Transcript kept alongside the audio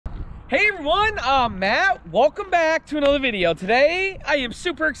Hey everyone, I'm Matt. Welcome back to another video. Today, I am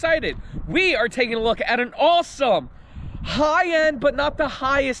super excited. We are taking a look at an awesome, high-end, but not the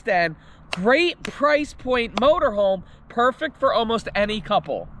highest end, great price point motorhome, perfect for almost any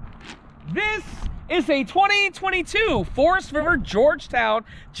couple. This is a 2022 Forest River Georgetown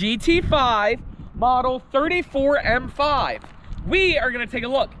GT5 model 34M5. We are gonna take a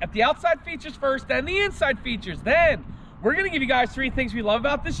look at the outside features first, then the inside features, then we're gonna give you guys 3 things we love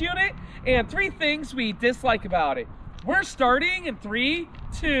about this unit and 3 things we dislike about it. We're starting in 3,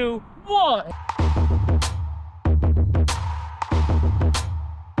 2, 1.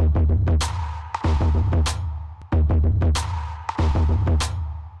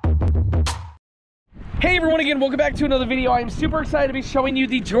 Hey everyone, again, welcome back to another video. I'm super excited to be showing you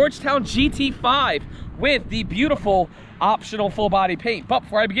the Georgetown GT5 with the beautiful optional full body paint. But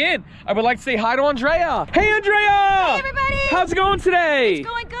before I begin, I would like to say hi to Andrea. Hey Andrea! Hey everybody! How's it going today? It's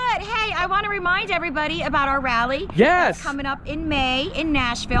going good. Hey, I want to remind everybody about our rally. Yes. That's coming up in May in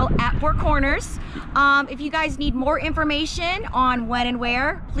Nashville at Four Corners. If you guys need more information on when and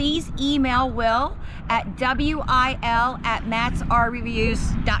where, please email Will at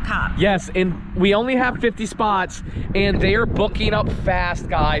wil@mattsrreviews.com. Yes, and we only have 50 spots and they are booking up fast,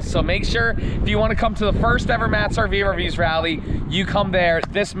 guys. So make sure if you want to come to the first ever Matt's RV Reviews rally, you come there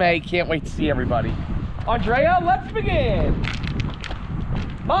this May. Can't wait to see everybody. Andrea, let's begin.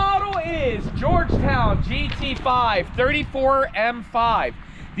 Model is Georgetown GT5 34M5.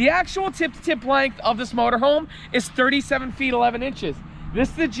 The actual tip-to-tip length of this motorhome is 37 feet 11 inches. This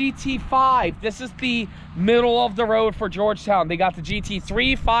is the GT5. This is the middle of the road for Georgetown. They got the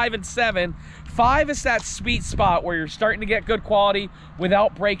GT3, 5, and 7. 5 is that sweet spot where you're starting to get good quality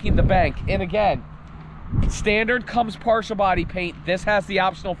without breaking the bank. And again, standard comes partial body paint. This has the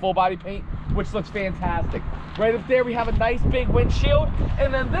optional full body paint, which looks fantastic. Right up there, we have a nice big windshield.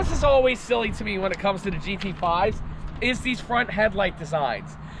 And then this is always silly to me when it comes to the GT5s, is these front headlight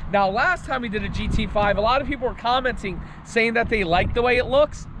designs. Now, last time we did a GT5, a lot of people were commenting saying that they like the way it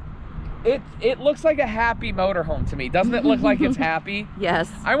looks. It looks like a happy motorhome to me. Doesn't it look like it's happy?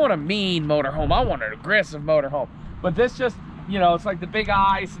 Yes. I want a mean motorhome. I want an aggressive motorhome. But this just, you know, it's like the big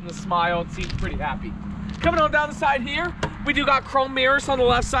eyes and the smile. It seems pretty happy. Coming on down the side here, we do got chrome mirrors on the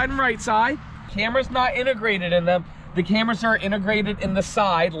left side and right side. Camera's not integrated in them. The cameras are integrated in the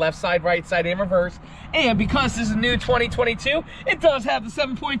side, left side, right side, and reverse. And because this is a new 2022, it does have the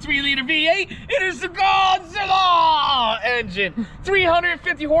 7.3 liter V8. It is the Godzilla engine.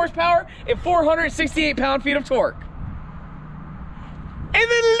 350 horsepower and 468 pound-feet of torque. And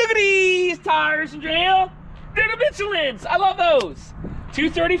then look at these tires, Andrea. They're the Michelins. I love those.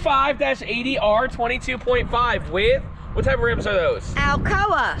 235-80R 22.5 with, what type of rims are those?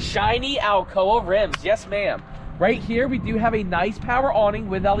 Alcoa. Shiny Alcoa rims. Yes, ma'am. Right here, we do have a nice power awning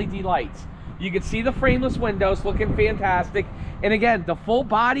with LED lights. You can see the frameless windows looking fantastic. And again, the full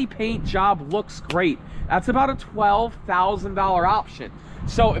body paint job looks great. That's about a $12,000 option.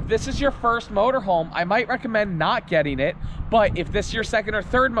 So if this is your first motorhome, I might recommend not getting it. But if this is your second or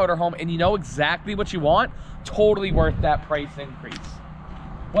third motorhome and you know exactly what you want, totally worth that price increase.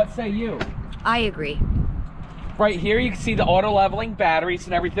 What say you? I agree. Right here, you can see the auto leveling, batteries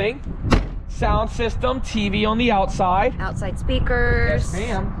and everything. Sound system, TV on the outside. Outside speakers. Yes,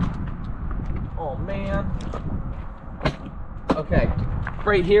 ma'am. Oh, man. Okay.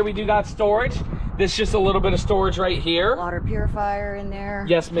 Right here, we do got storage. This is just a little bit of storage right here. Water purifier in there.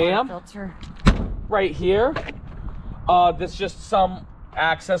 Yes, ma'am. Filter. Right here. This is just some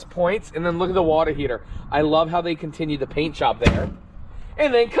access points. And then look at the water heater. I love how they continue the paint job there.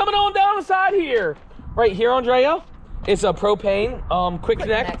 And then coming on down the side here. Right here, Andrea. It's a propane quick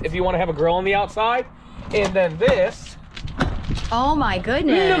connect if you want to have a grill on the outside. And then this. Oh my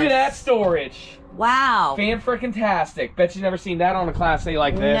goodness. Look at that storage. Wow. Fan-frickin-tastic. Bet you've never seen that on a Class A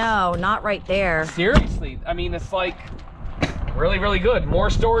like this. No, not right there. Seriously. I mean, it's like really, really good.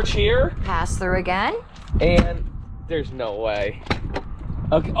 More storage here. Pass through again. And there's no way.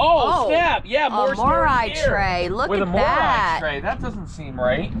 Okay. Oh, snap. Yeah, more storage Moride here. tray. Look with at a that. Moride tray. That doesn't seem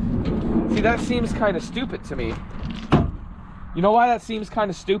right. See, that seems kind of stupid to me. You know why that seems kind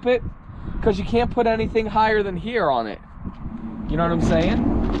of stupid? Because you can't put anything higher than here on it. You know what I'm saying?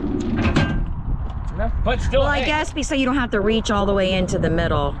 But still, well, I guess so you don't have to reach all the way into the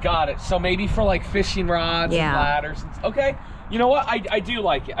middle. Got it. So maybe for like fishing rods and ladders. Okay. You know what? I do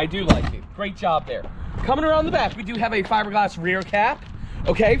like it. I do like it. Great job there. Coming around the back, we do have a fiberglass rear cap.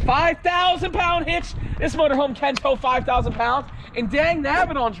 Okay, 5,000 pound hitch. This motorhome can tow 5,000 pounds. And dang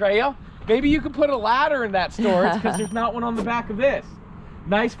nabbit, Andrea. Maybe you could put a ladder in that storage because there's not one on the back of this.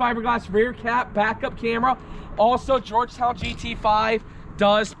 Nice fiberglass rear cap, backup camera. Also, Georgetown GT5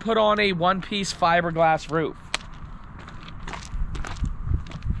 does put on a one-piece fiberglass roof.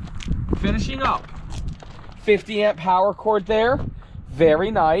 Finishing up, 50 amp power cord there, very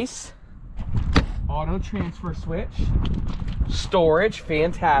nice. Auto transfer switch, storage,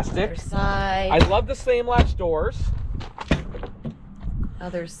 fantastic. Other side. I love the slam latch doors.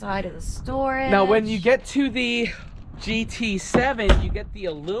 Other side of the storage. Now when you get to the GT7, you get the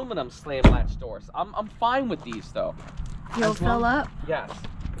aluminum slam latch doors. I'm fine with these though. You'll fill up. Yes.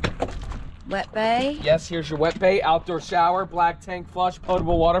 Wet bay. Yes, here's your wet bay, outdoor shower, black tank flush,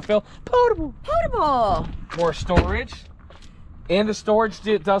 potable water fill. Potable. Potable. More storage. And the storage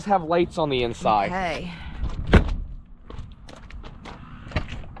does have lights on the inside. Okay.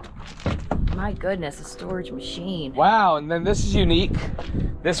 My goodness, a storage machine. Wow, and then this is unique.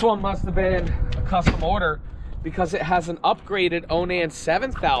 This one must have been a custom order because it has an upgraded Onan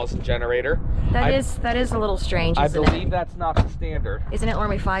 7000 generator. That is a little strange, I isn't believe it? that's not the standard. Isn't it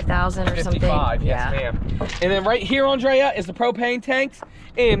normally 5,000 or 55, something? yes ma'am. And then right here, Andrea, is the propane tanks.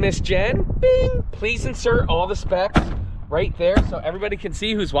 And Miss Jen, bing, please insert all the specs right there so everybody can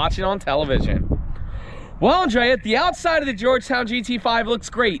see who's watching on television. Well, Andrea, the outside of the Georgetown GT5 looks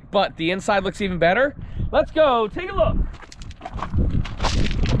great, but the inside looks even better. Let's go take a look.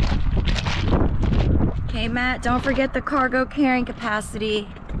 Okay, Matt, don't forget the cargo carrying capacity.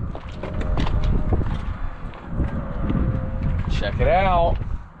 Check it out.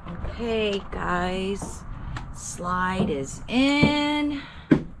 Okay, guys, slide is in.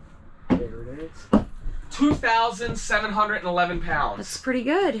 There it is. 2,711 pounds. That's pretty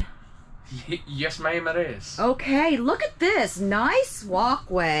good. Yes, ma'am, it is. Okay, look at this nice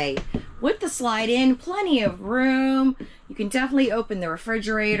walkway with the slide in, plenty of room. You can definitely open the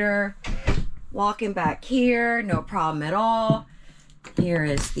refrigerator. Walking back here, no problem at all. Here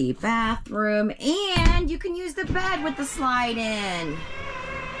is the bathroom, and you can use the bed with the slide in.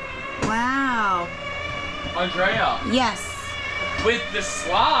 Wow. Andrea. Yes. With the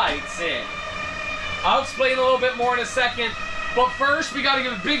slides in. I'll explain a little bit more in a second, but first we gotta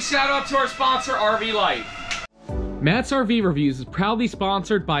give a big shout out to our sponsor, RV Life. Matt's RV Reviews is proudly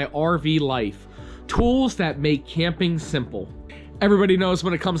sponsored by RV Life, tools that make camping simple. Everybody knows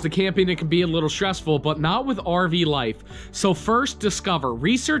when it comes to camping, it can be a little stressful, but not with RV Life. So first, discover,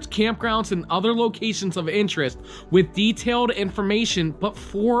 research campgrounds and other locations of interest with detailed information, but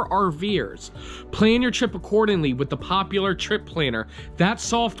for RVers. Plan your trip accordingly with the popular Trip Planner. That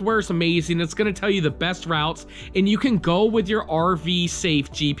software is amazing. It's going to tell you the best routes, and you can go with your RV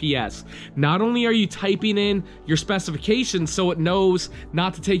Safe GPS. Not only are you typing in your specifications so it knows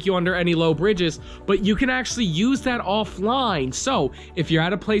not to take you under any low bridges, but you can actually use that offline. So if you're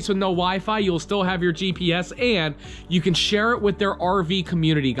at a place with no Wi-Fi, you'll still have your GPS, and you can share it with their RV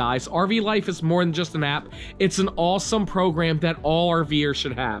community, guys. RV Life is more than just an app. It's an awesome program that all RVers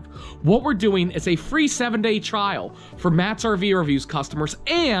should have. What we're doing is a free 7-day trial for Matt's RV Reviews customers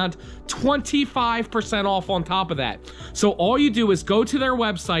and 25% off on top of that. So all you do is go to their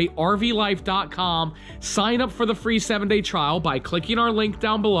website, rvlife.com, sign up for the free 7-day trial by clicking our link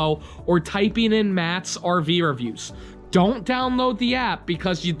down below or typing in Matt's RV Reviews. Don't download the app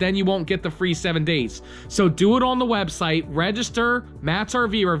because then you won't get the free 7 days. So do it on the website, register Matt's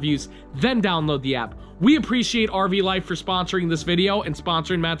RV Reviews, then download the app. We appreciate RV Life for sponsoring this video and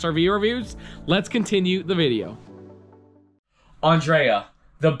sponsoring Matt's RV Reviews. Let's continue the video. Andrea,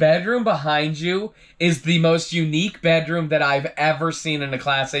 the bedroom behind you is the most unique bedroom that I've ever seen in a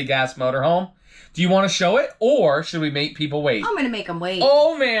Class A gas motorhome. Do you want to show it, or should we make people wait? I'm gonna make them wait.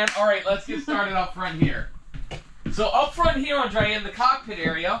 Oh man, all right, let's get started up front here. So up front here, Andrea, in the cockpit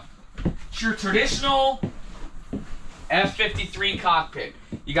area, it's your traditional F53 cockpit.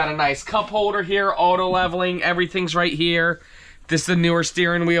 You got a nice cup holder here, auto leveling, everything's right here. This is the newer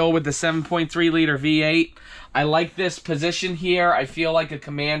steering wheel with the 7.3 liter V8. I like this position here. I feel like a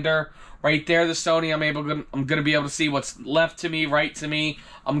commander. Right there, the Sony, I'm gonna be able to see what's left to me, right to me.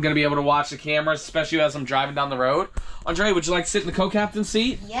 I'm gonna be able to watch the cameras, especially as I'm driving down the road. Andrea, would you like to sit in the co-captain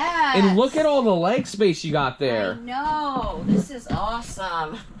seat? Yes. And look at all the leg space you got there. I know. This is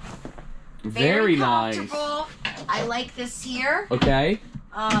awesome. Very nice. Comfortable. I like this here. Okay.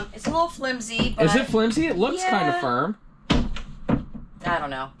 It's a little flimsy, but Is it flimsy? It looks kind of firm. I don't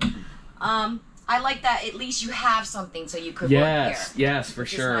know. I like that at least you have something so you could work here. Yes, for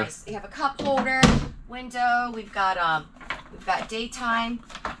sure. Nice. We have a cup holder, window. We've got daytime.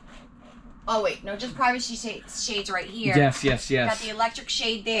 Oh wait, no, just privacy shades right here. Yes. Got the electric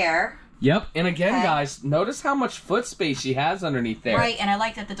shade there. Yep, and again, guys, notice how much foot space she has underneath there. Right, and I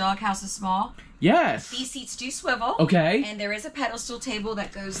like that the doghouse is small. Yes. These seats do swivel. Okay. And there is a pedestal table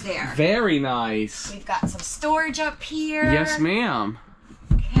that goes there. Very nice. We've got some storage up here. Yes, ma'am.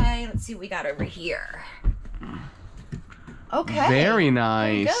 Okay, let's see what we got over here. Okay. Very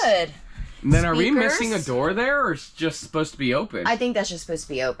nice. Good. And then are we missing a door there, or it's just supposed to be open? I think that's just supposed to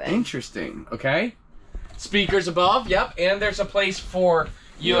be open. Interesting. Okay. Speakers above, yep. And there's a place for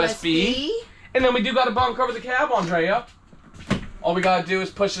USB. And then we do got a bunk over the cab, Andrea. All we gotta do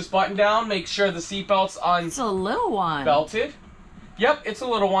is push this button down, make sure the seatbelt's on. It's a little one. Belted. Yep, it's a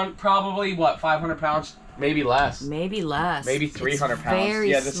little one. Probably, what, 500 pounds? Maybe less. Maybe less. Maybe 300 it's pounds.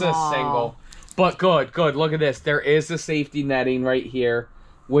 Very yeah, this small. is single. But good, good. Look at this. There is the safety netting right here,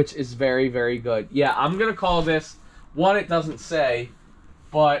 which is very, very good. Yeah, I'm going to call this, one, it doesn't say,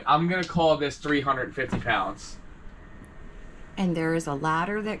 but I'm going to call this 350 pounds. And there is a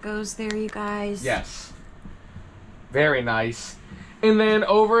ladder that goes there, you guys. Yes. Very nice. And then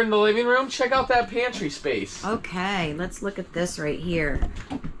over in the living room, check out that pantry space. Okay, let's look at this right here.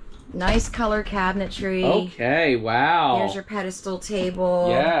 Nice color cabinetry. Okay, wow. There's your pedestal table.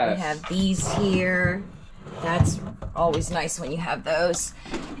 Yes. We have these here. That's always nice when you have those.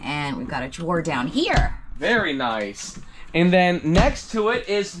 And we've got a drawer down here. Very nice. And then next to it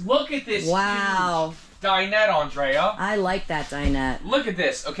is, look at this wow. huge dinette, Andrea. I like that dinette. Look at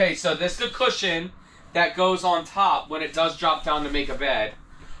this. Okay, so this is the cushion that goes on top when it does drop down to make a bed.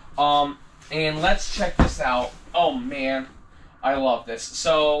 And let's check this out. Oh man, I love this.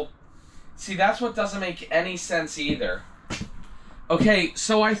 So, see, that's what doesn't make any sense either. Okay,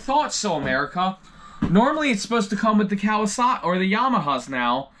 so I thought so, America. Normally it's supposed to come with the Kawasaki or the Yamahas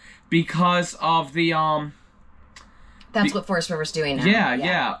now because of the That's what Forest River's doing now.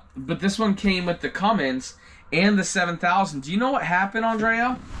 Yeah. But this one came with the Cummins and the 7000. Do you know what happened,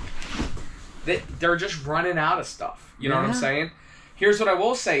 Andrea? They're just running out of stuff. You know what I'm saying? Here's what I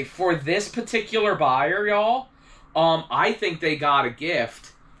will say. For this particular buyer, y'all, I think they got a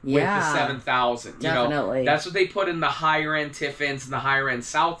gift with the 7000. Definitely. You know, that's what they put in the higher-end Tiffins and the higher-end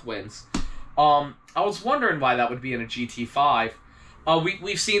Southwinds. I was wondering why that would be in a GT5.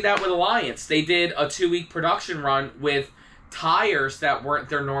 We've seen that with Alliance. They did a 2-week production run with tires that weren't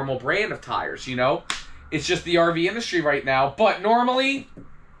their normal brand of tires, you know? It's just the RV industry right now. But normally,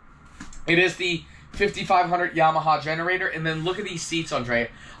 it is the 5500 Yamaha generator. And then look at these seats, Andrea.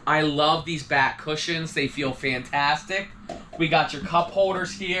 I love these back cushions. They feel fantastic. We got your cup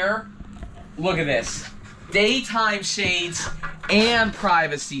holders here. Look at this. Daytime shades and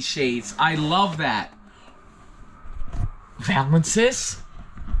privacy shades. I love that. Valances?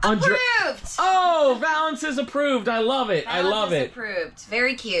 Approved! Oh, Valances approved. I love it. I love it. Approved.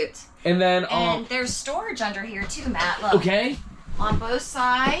 Very cute. And then and there's storage under here too, Matt. Look. Okay. On both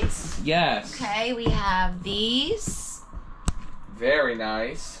sides. Yes. Okay, we have these. Very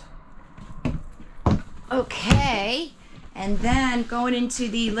nice. Okay. And then going into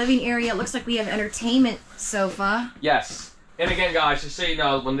the living area, it looks like we have entertainment sofa. Yes. And again, guys, just so you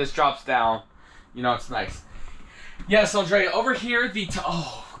know, when this drops down, you know it's nice. Yes, Andrea, over here,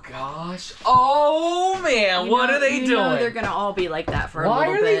 oh, gosh. Oh, man, what are they doing? Know they're going to all be like that for a little bit.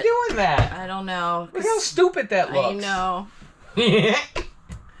 Why are they doing that? I don't know. Look how stupid that looks. I know.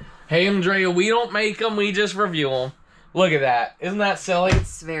 Hey, Andrea, we don't make them, we just review them. Look at that. Isn't that silly?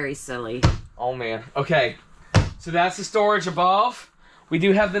 It's very silly. Oh, man. Okay. So that's the storage above. We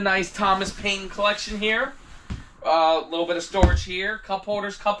do have the nice Thomas Paine collection here. A little bit of storage here. Cup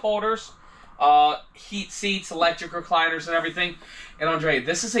holders. Heat seats, electric recliners, and everything. And Andrea,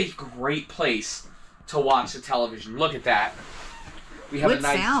 this is a great place to watch the television. Look at that. We have with a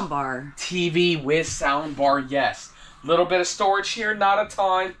nice sound bar. TV with sound bar, yes. Little bit of storage here, not a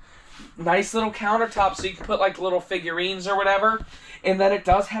ton. Nice little countertop so you can put like little figurines or whatever. And then it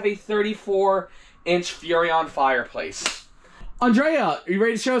does have a 34-inch Furrion fireplace. Andrea, are you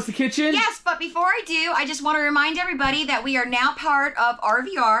ready to show us the kitchen? Yes, but before I do, I just want to remind everybody that we are now part of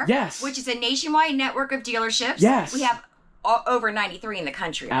RVR. Yes. Which is a nationwide network of dealerships. Yes. We have over 93 in the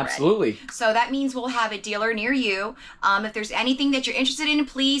country already. Absolutely. So that means we'll have a dealer near you. If there's anything that you're interested in,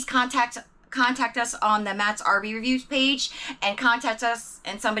 please contact us on the Matt's RV Reviews page and contact us,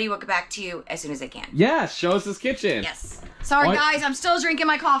 and somebody will get back to you as soon as they can. Yes, show us this kitchen. Yes. Sorry, guys, I'm still drinking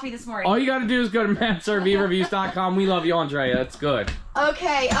my coffee this morning. All you got to do is go to mattsrvreviews.com. We love you, Andrea. It's good.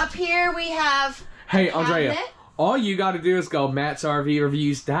 Okay, up here we have... Hey, Andrea, all you got to do is go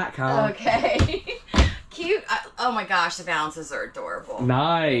mattsrvreviews.com. Okay. Cute. Oh my gosh, the balances are adorable.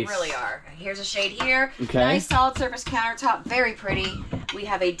 Nice. They really are. Here's a shade here. Okay. Nice solid surface countertop. Very pretty. We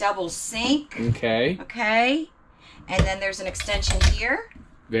have a double sink. Okay. Okay. And then there's an extension here.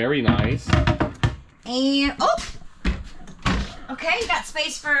 Very nice. And, okay, you got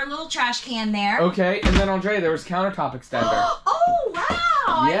space for a little trash can there. Okay, and then Andrea, there was countertop extender. Oh,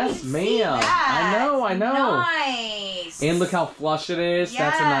 wow. Yes, ma'am. I know. Nice. nice. And look how flush it is.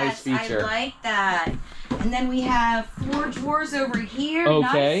 Yes, that's a nice feature. I like that. And then we have 4 drawers over here.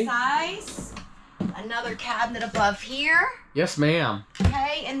 Okay. Nice size. Another cabinet above here. Yes, ma'am.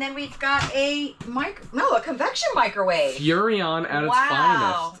 Okay, and then we've got a convection microwave. Furion at its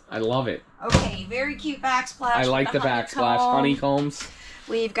finest. I love it. Okay, very cute backsplash. I like the backsplash. Honeycombs.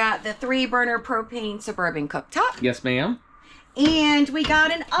 We've got the 3-burner propane suburban cooktop. Yes, ma'am. And we got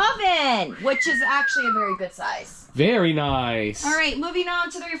an oven, which is actually a very good size. Very nice. All right, moving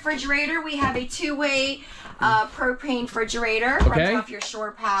on to the refrigerator. We have a 2-way propane refrigerator. Okay. Runs off your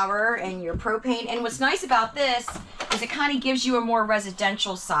shore power and your propane. And what's nice about this is it kind of gives you a more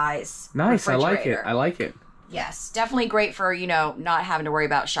residential size. Nice. I like it. refrigerator. I like it. Yes, definitely great for, you know, not having to worry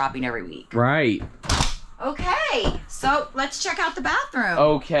about shopping every week. Right. Okay, so let's check out the bathroom.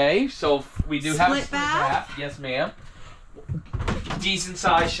 Okay, so we do have a Split bath. Yes, ma'am. Decent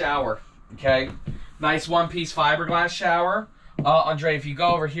sized shower. Okay. Nice one-piece fiberglass shower. Andre, if you go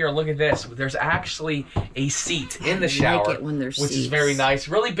over here, look at this. There's actually a seat in the shower, like it when there's which seats. is very nice.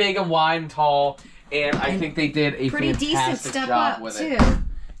 Really big and wide and tall, and I think they did a pretty decent fantastic step job up with too. it.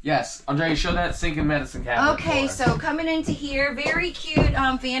 Yes, Andre, show that sink and medicine cabinet. Okay, for us. so coming into here, very cute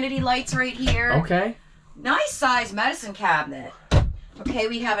vanity lights right here. Okay. Nice size medicine cabinet. Okay,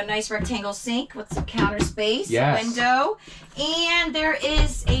 we have a nice rectangle sink with some counter space, Yes. window, and there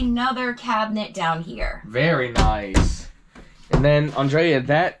is another cabinet down here. Very nice. And then, Andrea,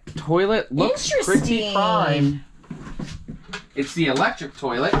 that toilet looks pretty Interesting. prime. It's the electric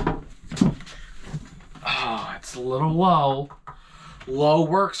toilet. Oh, it's a little low. Low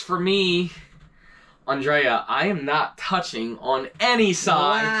works for me. Andrea, I am not touching on any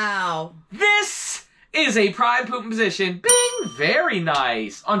side. Wow. This is a prime pooping position. Bing! Very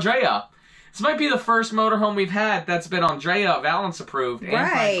nice. Andrea, this might be the first motorhome we've had that's been Andrea Valance approved and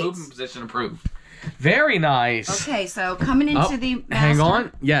prime pooping position approved. Very nice. Okay, so coming into the master. Hang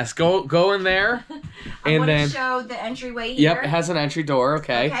on. Yes, go in there. I and want then to show the entryway here. Yep, it has an entry door,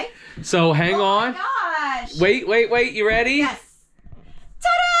 okay. Okay. So hang Oh on. my gosh. Wait, you ready? Yes.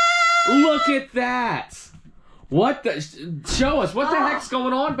 Ta-da! Look at that. What the show us what the Oh. heck's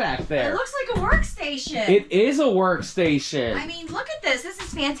going on back there? It looks like a workstation. It is a workstation. I mean, look at this. This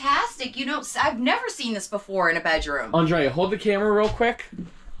is fantastic. You know, I've never seen this before in a bedroom. Andrea, hold the camera real quick.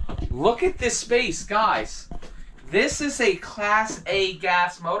 Look at this space, guys. This is a Class A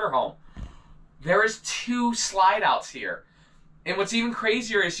gas motorhome. There is 2 slide outs here. And what's even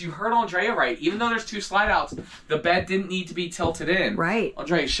crazier is you heard Andrea right. Even though there's 2 slide outs, the bed didn't need to be tilted in. Right.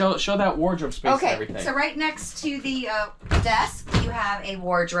 Andrea, show that wardrobe space and everything. Okay, so right next to the desk, you have a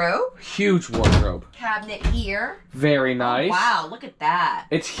wardrobe. Huge wardrobe. Cabinet here. Very nice. Oh, wow, look at that.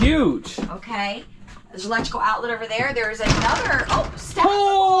 It's huge. Okay. There's an electrical outlet over there. There's another. Oh, stackable.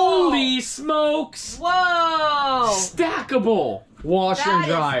 Holy smokes! Whoa! Stackable washer and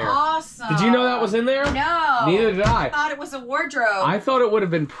dryer. That is awesome. Did you know that was in there? No. Neither did I. I thought it was a wardrobe. I thought it would have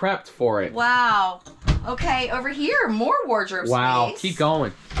been prepped for it. Wow. Okay, over here, more wardrobe Wow. space. Keep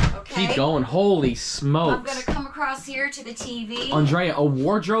going. Okay. Keep going. Holy smokes. I'm gonna come across here to the TV. Andrea, a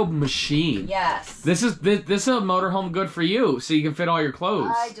wardrobe machine. Yes. This is a motorhome good for you, so you can fit all your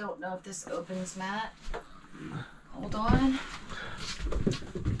clothes. I don't know if this opens, Matt. Hold on.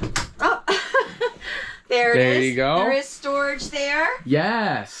 Oh, there it is. There you go. There is storage there.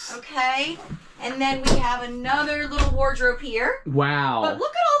 Yes. Okay. And then we have another little wardrobe here. Wow. But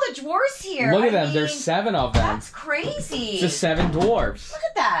look at all the drawers here. Look at I them. mean, There's 7 of them. That's crazy. Just 7 dwarfs. Look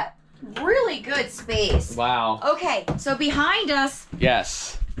at that. Really good space. Wow. Okay, so behind us,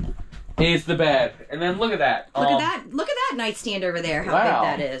 Yes. Is the bed. And then look at that. look at that. Look at that nightstand over there. How Wow.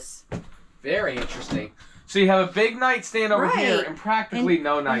 big that is. Very interesting. So you have a big nightstand over here Right. and practically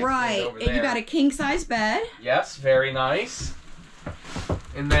no nightstand over there. And you got a king size bed. Yes, very nice.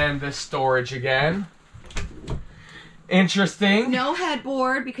 And then the storage again. Interesting. No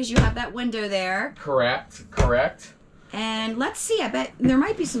headboard because you have that window there. Correct. And let's see, I bet there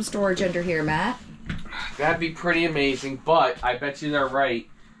might be some storage under here, Matt. That'd be pretty amazing, but I bet you they're right.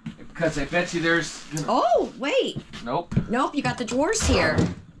 Because I bet you there's... Oh, wait. Nope. Nope, you got the drawers here.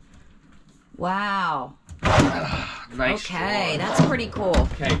 Wow. Nice Okay, drawer. that's pretty cool.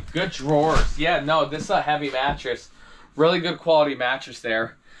 Okay, good drawers. Yeah, no, this is a heavy mattress. Really good quality mattress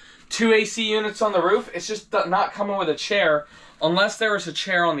there. 2 AC units on the roof. It's just not coming with a chair, unless there was a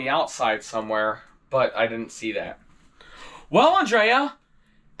chair on the outside somewhere, but I didn't see that. Well, Andrea,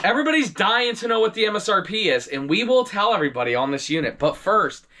 everybody's dying to know what the MSRP is, and we will tell everybody on this unit. But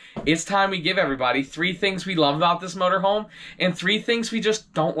first, it's time we give everybody 3 things we love about this motorhome and 3 things we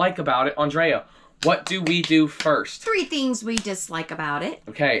just don't like about it. Andrea, what do we do first? 3 things we dislike about it.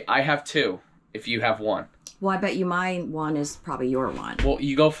 Okay, I have 2, if you have 1. Well, I bet you my one is probably your one. Well,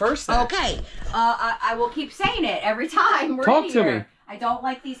 you go first then. Okay. I will keep saying it every time we're Talk in to here. me. I don't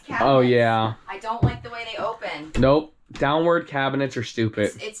like these cabinets. Oh, yeah. I don't like the way they open. Nope. Downward cabinets are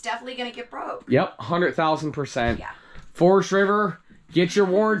stupid. It's definitely going to get broke. Yep, 100,000%. Yeah. Forest River, get your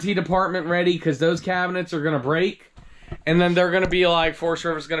warranty department ready because those cabinets are going to break. And then they're going to be like, Forest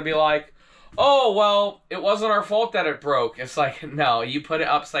River's going to be like, oh, well, it wasn't our fault that it broke. It's like, no, you put it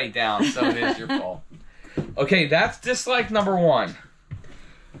upside down, so it is your fault. Okay, that's dislike number 1.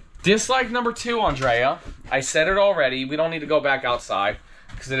 Dislike number 2, Andrea. I said it already. We don't need to go back outside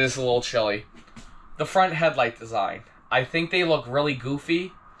because it is a little chilly. The front headlight design. I think they look really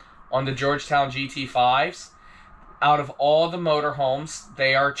goofy on the Georgetown GT5s. Out of all the motorhomes,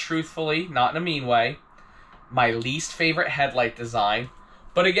 they are truthfully, not in a mean way, my least favorite headlight design.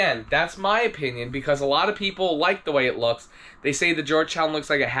 But again, that's my opinion because a lot of people like the way it looks. They say the Georgetown looks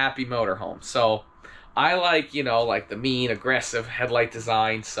like a happy motorhome. So I like, you know, like the mean, aggressive headlight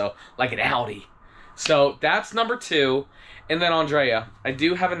design. So like an Audi. So that's number 2. And then Andrea, I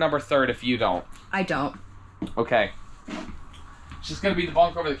do have a number 3 if you don't. I don't. Okay. It's just going to be the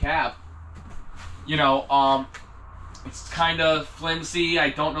bunk over the cab. You know, it's kind of flimsy. I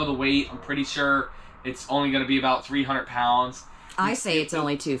don't know the weight. I'm pretty sure it's only going to be about 300 pounds. I say it's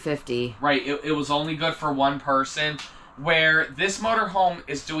only 250. Right. It was only good for one person. Where this motorhome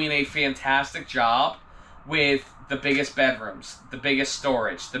is doing a fantastic job with the biggest bedrooms, the biggest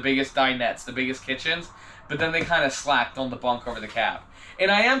storage, the biggest dinettes, the biggest kitchens. But then they kind of slacked on the bunk over the cab. And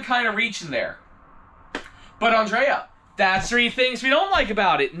I am kind of reaching there. But Andrea, that's 3 things we don't like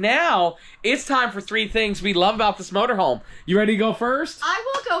about it. Now, it's time for 3 things we love about this motorhome. You ready to go first? I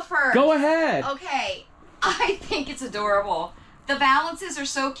will go first. Go ahead. Okay. I think it's adorable. The valances are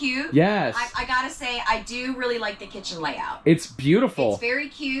so cute. Yes. I gotta say, I do really like the kitchen layout. It's beautiful. It's very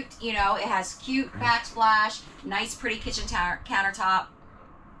cute. You know, it has cute backsplash, nice pretty kitchen countertop.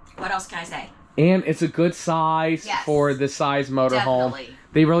 What else can I say? And it's a good size for the size motorhome. Definitely.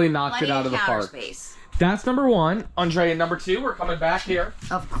 They really knocked Plenty it out of the park. Space. That's number 1. Andrea, number 2, we're coming back here.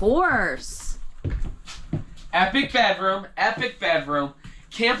 Of course. Epic bedroom. Epic bedroom.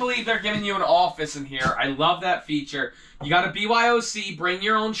 Can't believe they're giving you an office in here. I love that feature. You got a BYOC, bring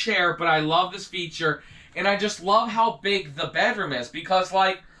your own chair, but I love this feature. And I just love how big the bedroom is because,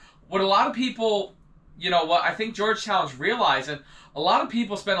 like, what a lot of people, you know, what I think Georgetown's realizing, a lot of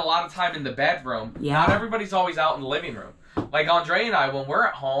people spend a lot of time in the bedroom. Yeah. Not everybody's always out in the living room. Like Andre and I, when we're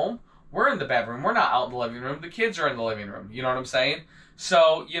at home, we're in the bedroom. We're not out in the living room. The kids are in the living room. You know what I'm saying?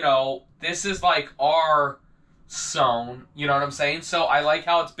 So, you know, this is like our zone. You know what I'm saying? So I like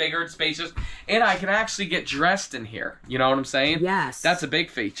how it's bigger, it's spacious, and I can actually get dressed in here. You know what I'm saying? Yes. That's a big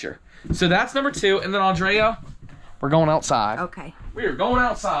feature. So that's number 2. And then Andrea, we're going outside. Okay. We are going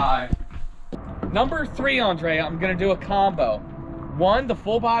outside. Number 3, Andrea, I'm going to do a combo. 1, the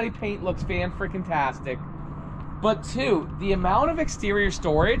full body paint looks fan-freaking-tastic. But 2, the amount of exterior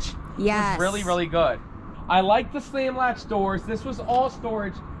storage is really, really good. I like the slam latch doors. This was all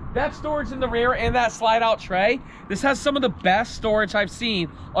storage. That storage in the rear and that slide-out tray, this has some of the best storage I've seen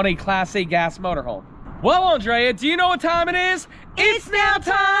on a Class A gas motorhome. Well, Andrea, do you know what time it is? It's now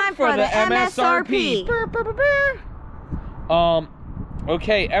time for the MSRP.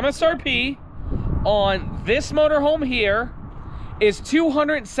 Okay, MSRP on this motorhome here is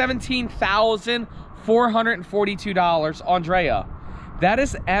 $217,442. Andrea, that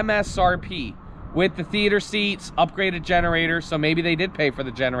is MSRP with the theater seats, upgraded generator, so maybe they did pay for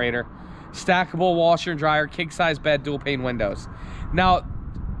the generator, stackable washer and dryer, king-size bed, dual pane windows. Now,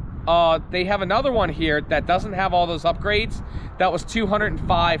 they have another one here that doesn't have all those upgrades. That was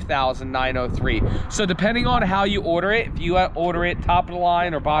 $205,903. So depending on how you order it, if you order it top of the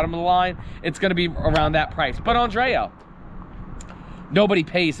line or bottom of the line, it's going to be around that price. But Andrea, nobody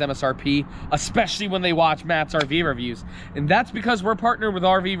pays MSRP, especially when they watch Matt's RV reviews. And that's because we're partnered with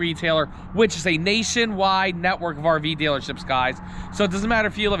RV Retailer, which is a nationwide network of RV dealerships, guys. So it doesn't matter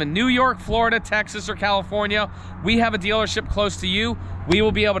if you live in New York, Florida, Texas, or California. We have a dealership close to you. We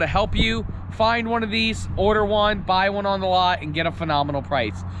will be able to help you find one of these, order one, buy one on the lot, and get a phenomenal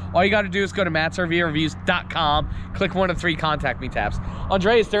price. All you got to do is go to mattsrvreviews.com, click one of 3 contact me tabs.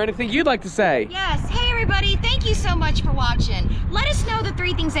 Andre, is there anything you'd like to say? Yes. Hey, everybody. Thank you so much for watching. Let us know the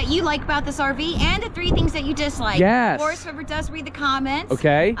 3 things that you like about this RV and the 3 things that you dislike. Yes. Forest River does read the comments.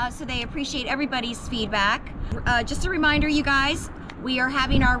 Okay. So they appreciate everybody's feedback. Just a reminder, you guys, we are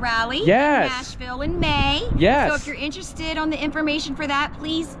having our rally in Nashville in May. Yes. So if you're interested on the information for that,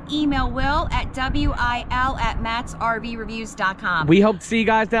 please email Will at will@mattsrvreviews.com. We hope to see you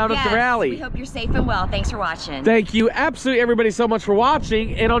guys down at the rally. We hope you're safe and well. Thanks for watching. Thank you, absolutely everybody, so much for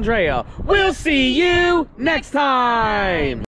watching. And Andrea, we'll see you next time.